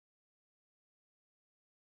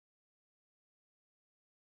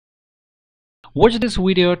Watch this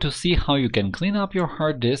video to see how you can clean up your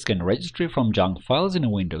hard disk and registry from junk files in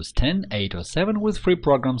Windows 10, 8 or 7 with free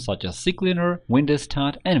programs such as CCleaner, Windows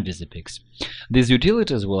Stat and VisiPix. These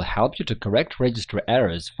utilities will help you to correct registry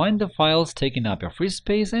errors, find the files taking up your free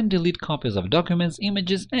space, and delete copies of documents,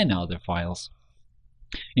 images and other files.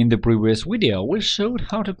 In the previous video, we showed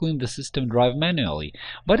how to clean the system drive manually,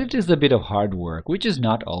 but it is a bit of hard work, which is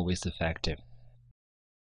not always effective.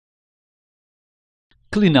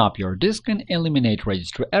 Clean up your disk and eliminate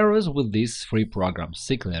registry errors with these free programs,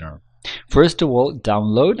 CCleaner. First of all,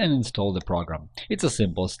 download and install the program. It's a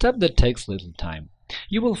simple step that takes little time.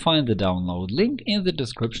 You will find the download link in the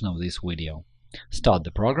description of this video. Start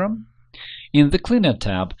the program. In the Cleaner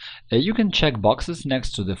tab, you can check boxes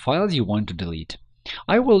next to the files you want to delete.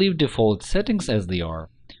 I will leave default settings as they are.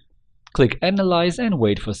 Click Analyze and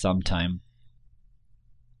wait for some time.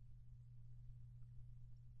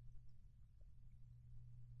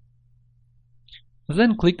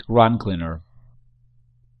 Then click Run Cleaner.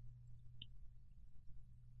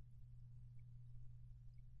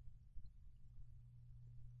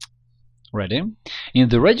 Ready? In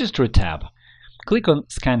the Registry tab, click on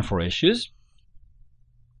Scan for issues,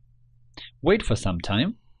 wait for some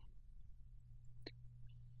time,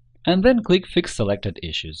 and then click Fix selected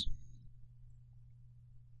issues.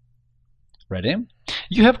 Ready?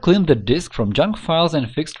 You have cleaned the disk from junk files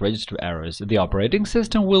and fixed registry errors. The operating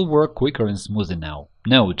system will work quicker and smoother now.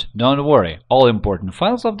 Note: don't worry, all important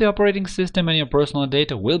files of the operating system and your personal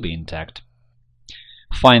data will be intact.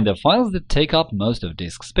 Find the files that take up most of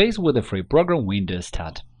disk space with the free program Windows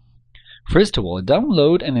Stat. First of all,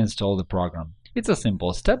 download and install the program. It's a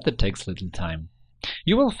simple step that takes little time.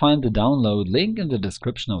 You will find the download link in the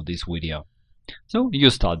description of this video. So you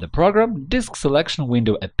start the program, disk selection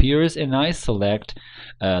window appears and I select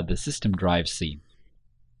the system drive C.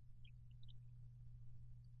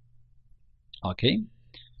 OK.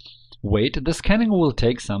 Wait, the scanning will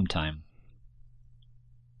take some time.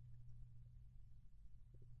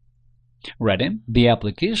 Ready? The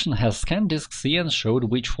application has scanned disk C and showed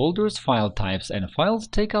which folders, file types and files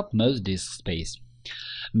take up most disk space.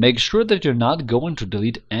 Make sure that you're not going to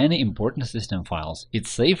delete any important system files.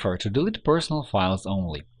 It's safer to delete personal files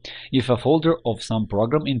only. If a folder of some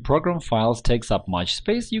program in Program Files takes up much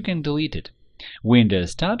space, you can delete it.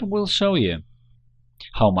 Windows Stat will show you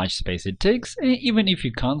how much space it takes, even if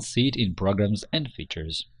you can't see it in Programs and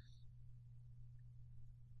Features.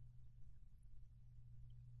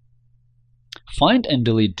 Find and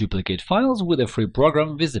delete duplicate files with a free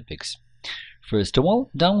program VisiPix. First of all,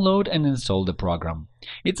 download and install the program.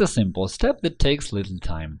 It's a simple step that takes little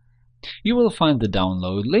time. You will find the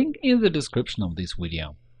download link in the description of this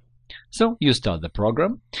video. So, you start the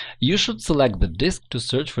program. You should select the disk to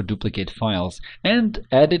search for duplicate files and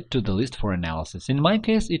add it to the list for analysis. In my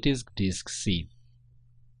case, it is disk C.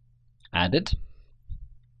 Add it.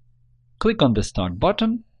 Click on the Start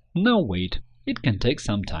button. Now wait, it can take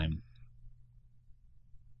some time.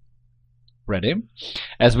 Ready?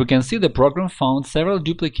 As we can see, the program found several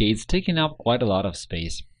duplicates taking up quite a lot of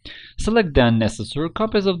space. Select the unnecessary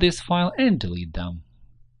copies of this file and delete them.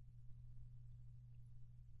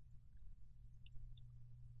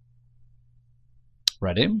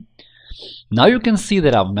 Ready? Now you can see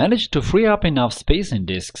that I've managed to free up enough space in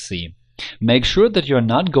disk C. Make sure that you're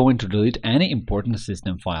not going to delete any important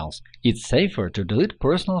system files. It's safer to delete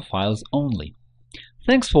personal files only.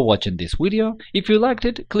 Thanks for watching this video. If you liked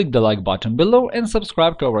it, click the like button below and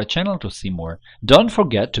subscribe to our channel to see more. Don't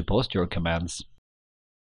forget to post your comments.